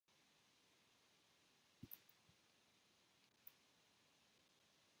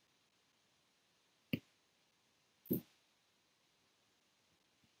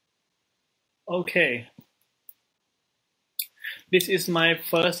Okay, this is my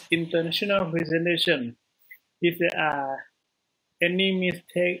first international presentation. If there are any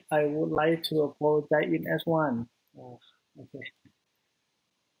mistake, I would like to apologize in advance. Okay.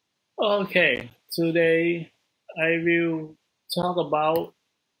 Okay, today I will talk about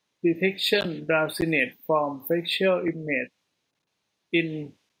detection drowsiness from facial image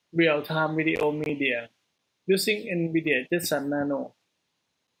in real-time video media using NVIDIA Jetson Nano.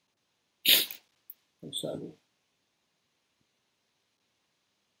 I'm sorry.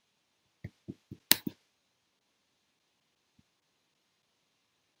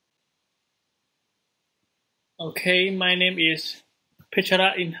 Okay, my name is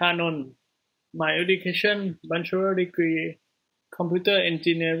Petchara Inthanon. My education bachelor degree computer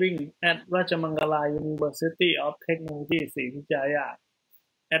engineering at Rajamangala University of Technology Srivijaya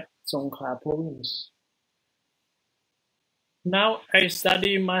at Songkhla province. Now I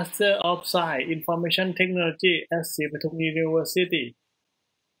study Master of Science Information Technology at Sripatum University.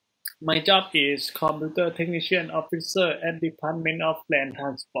 My job is Computer Technician Officer at Department of Land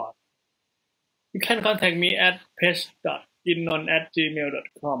Transport. You can contact me at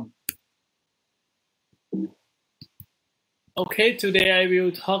page.innon@gmail.com. Okay, today I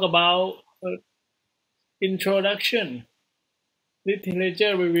will talk about introduction,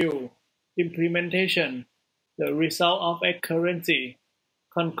 literature review, implementation, the result of accuracy,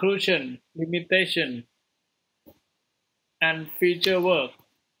 conclusion, limitation, and feature work.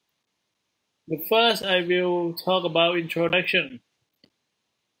 The first I will talk about introduction.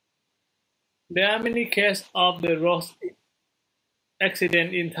 There are many cases of the road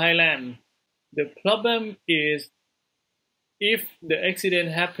accident in Thailand. The problem is if the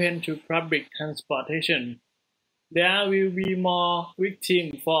accident happens to public transportation, there will be more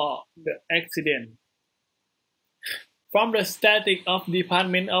victims for the accident. From the statistics of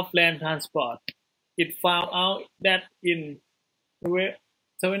Department of Land Transport, it found out that in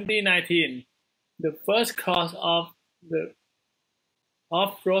 2019, the first cause of the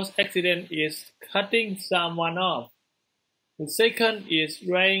off-road accident is cutting someone off. The second is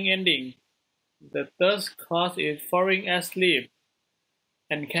rain ending. The third cause is falling asleep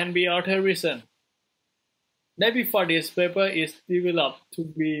and can be other reason. That before this paper is developed to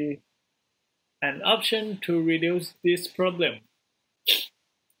be an option to reduce this problem.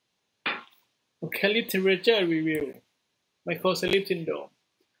 Okay, literature review. Microsleep syndrome.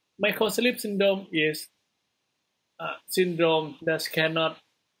 Microsleep syndrome is a syndrome that cannot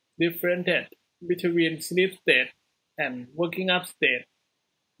differentiate between sleep state and waking up state.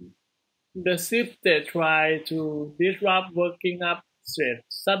 The sleep state tries to disrupt waking up state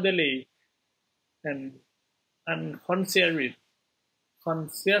suddenly and unconsciously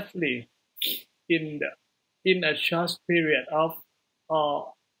in a short period of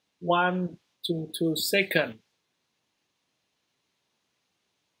 1 to 2 seconds.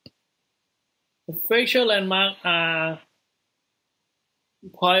 The facial landmarks are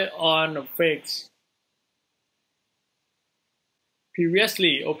point on the face.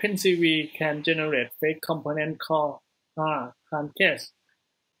 Previously, OpenCV can generate fake component called context.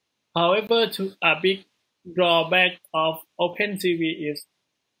 However, a big drawback of OpenCV is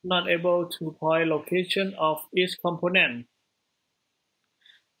not able to point location of each component.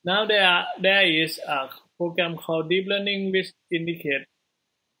 Now there is a program called deep learning which indicates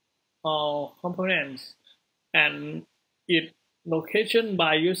all components and its location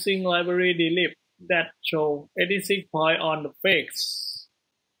by using library dlib that show 86 points on the face.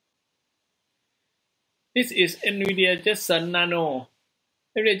 This is NVIDIA Jetson Nano.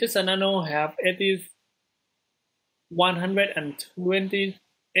 NVIDIA Jetson Nano have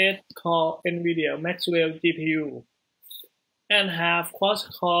 128 core NVIDIA Maxwell GPU and have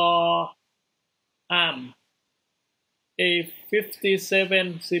quad-core ARM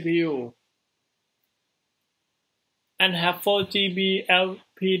A57 CPU and have 4 GB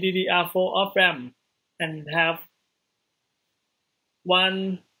LPDDR4 of RAM and have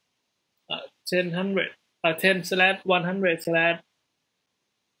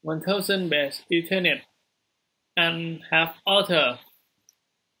 10/100/1000 base Ethernet and have author.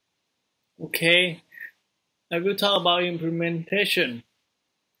 Okay, I will talk about implementation.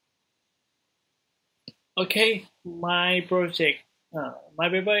 Okay, my project, my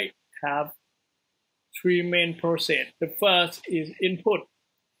paper have 3 main process. The first is input.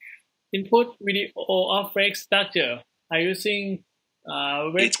 Input video of fake structure. I using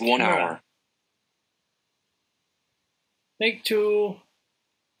It's 1 hour. Next to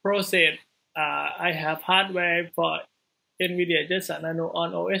process, I have hardware for NVIDIA Jetson Nano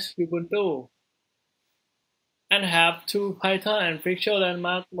on OS Ubuntu and have 2 Python and facial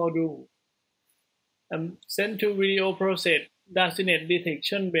landmark module. send to video process darknet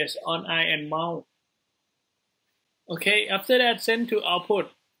detection based on eye and mouth. Okay, after that, send to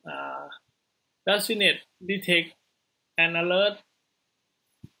output. Darknet detect and alert.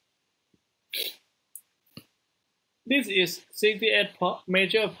 This is 68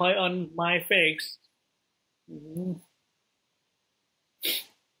 major point on my face.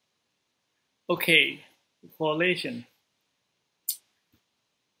 Okay, correlation.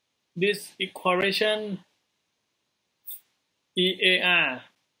 This equation EAR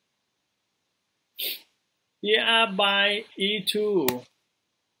by E2.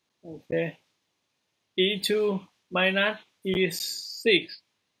 Okay, E2 minus E6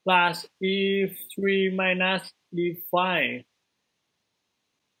 plus E3 minus E5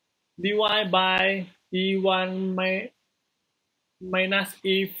 divided by E1 minus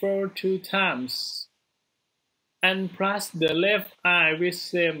E4 two times and plus the left eye with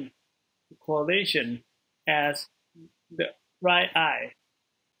same correlation as the right eye.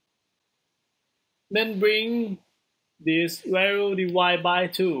 Then bring this value divided by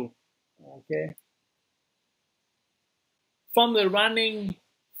 2. Okay. From running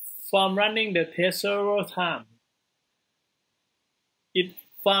the test several times, it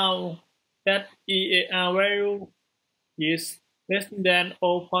found that EAR value is less than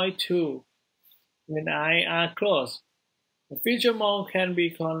 0.2 when eyes are closed. The feature mode can be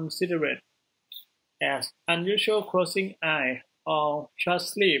considered as unusual closing eye or short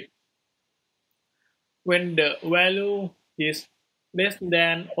sleep. When the value is less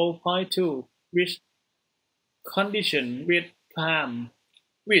than 0.2, which condition with time,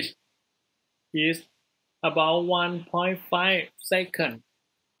 which is about 1.5 seconds.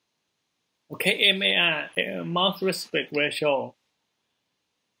 Okay, MAR, mouth aspect ratio.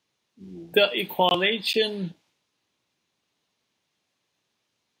 The equation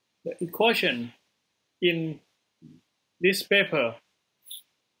in this paper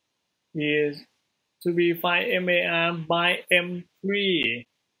is to be find MAR by M3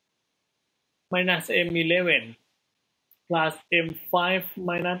 minus M11 plus M5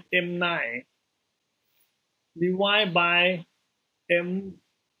 minus M9 divided by M1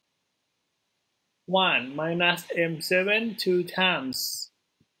 minus M7 two times.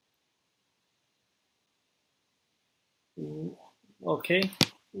 Okay,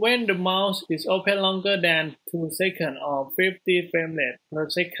 when the mouse is open longer than 2 seconds or 50 frames per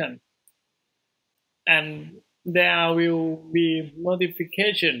second, and there will be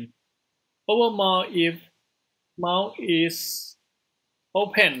notification. Overall, if mouse is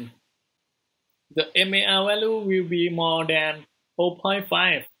open, the MAR value will be more than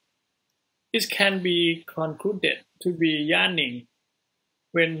 0.5. It can be concluded to be yawning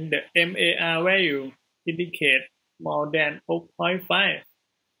when the MAR value indicates more than 0.5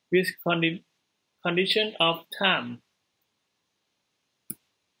 with condition of time.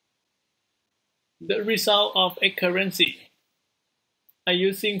 The result of accuracy are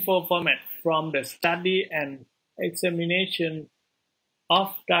using four formats from the study and examination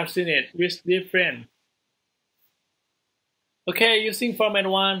of darknet with different. Okay, using format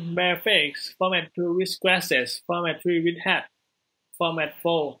 1 bare face, format 2 with glasses, format 3 with hat, format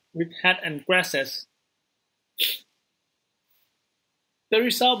 4 with hat and glasses. The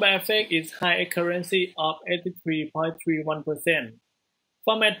result bare face is high accuracy of 83.31%.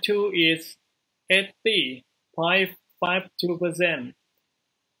 Format 2 is 80.52%.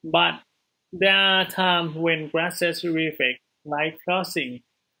 But there are times when glasses reflect light crossing,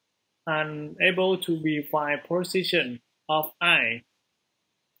 unable to be find position of eye.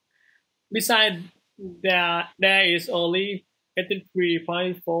 Besides, there is only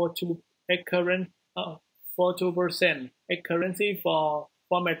 83.42% accuracy for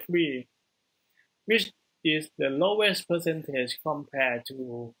format 3, which is the lowest percentage compared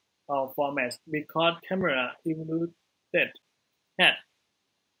to all formats because camera included hat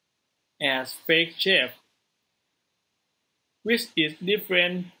as fake shape, which is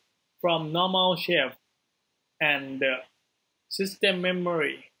different from normal shape and the system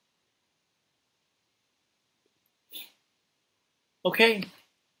memory. Okay,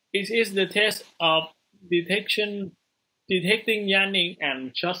 it is the test of detecting yawning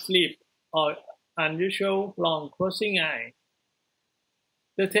and short sleep or unusual long closing eye.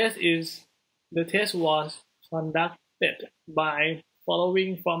 The test was conducted by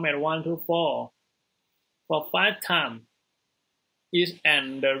following format 1 to 4 for 5 times each,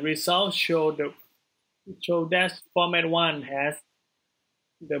 and the results show that format 1 has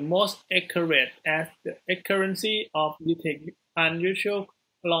the most accurate as the accuracy of detecting unusual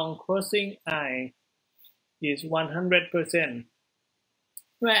long closing eye is 100%,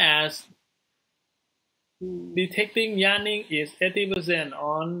 whereas detecting yarning is 80%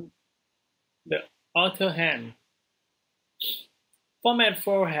 on the other hand. Format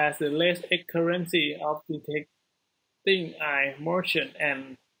 4 has the less accuracy of detecting eye motion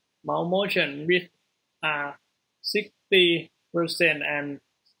and mouth motion, which are 60% and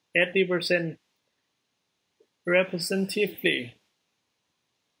 80% respectively.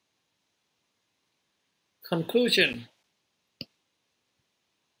 Conclusion: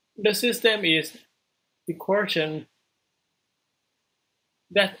 the system is equations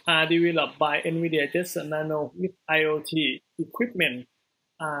that are developed by NVIDIA Inthanon with IoT equipment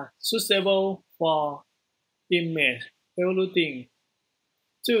are suitable for image evaluating.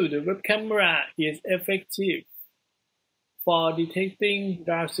 2. The web camera is effective for detecting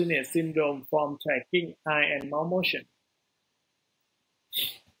drowsiness syndrome from tracking eye and mouth motion.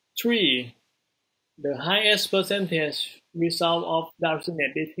 3. The highest percentage result of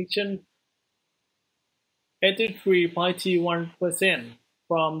drowsiness detection, 83.1%,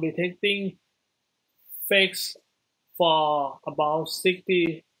 from detecting fakes for about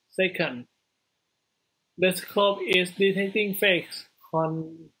 60 seconds. The scope is detecting fakes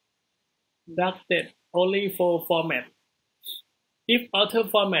conducted only for format. If other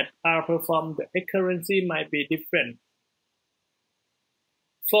formats are performed, the accuracy might be different.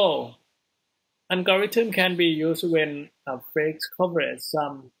 4. Algorithm can be used when a fake covers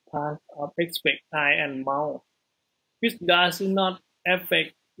some part of expect eye and mouth, which does not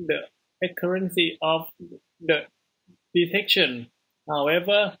affect the accuracy of the detection.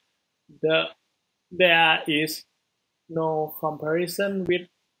 However, there is no comparison with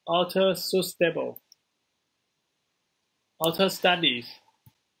other studies.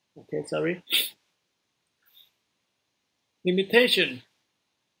 Limitation: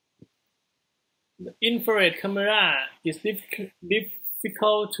 the infrared camera is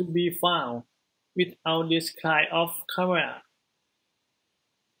difficult to be found without this kind of camera.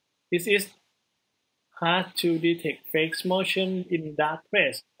 It is hard to detect fake motion in dark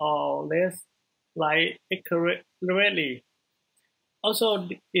place or less light accurately. Also,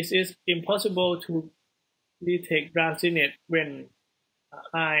 it is impossible to detect drowsiness when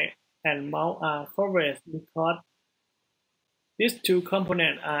eye and mouth are covered because these two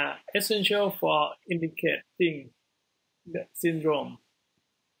components are essential for indicating the syndrome.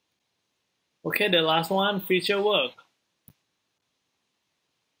 Okay, the last one, feature work.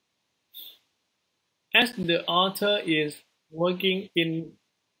 As the author is working in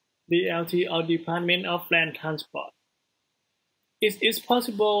DLT or Department of Land Transport, it is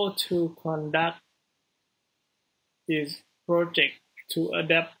possible to conduct this project to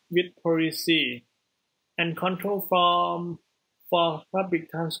adapt with policy and control for public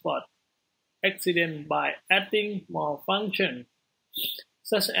transport accident by adding more functions,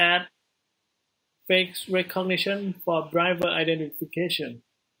 such as face recognition for driver identification,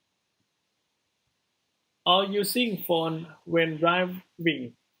 or using phone when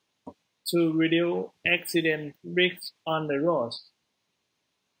driving to reduce accident risks on the roads.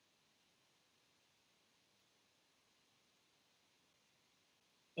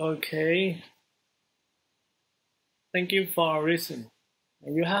 Okay. Thank you for listening.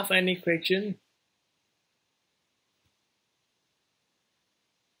 If you have any question?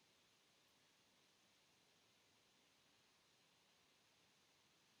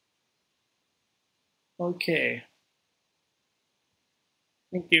 Okay.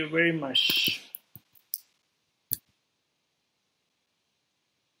 Thank you very much.